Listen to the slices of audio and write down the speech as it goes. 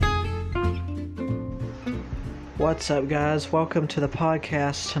What's up, guys? Welcome to the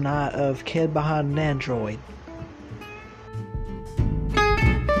podcast tonight of Kid Behind an Android.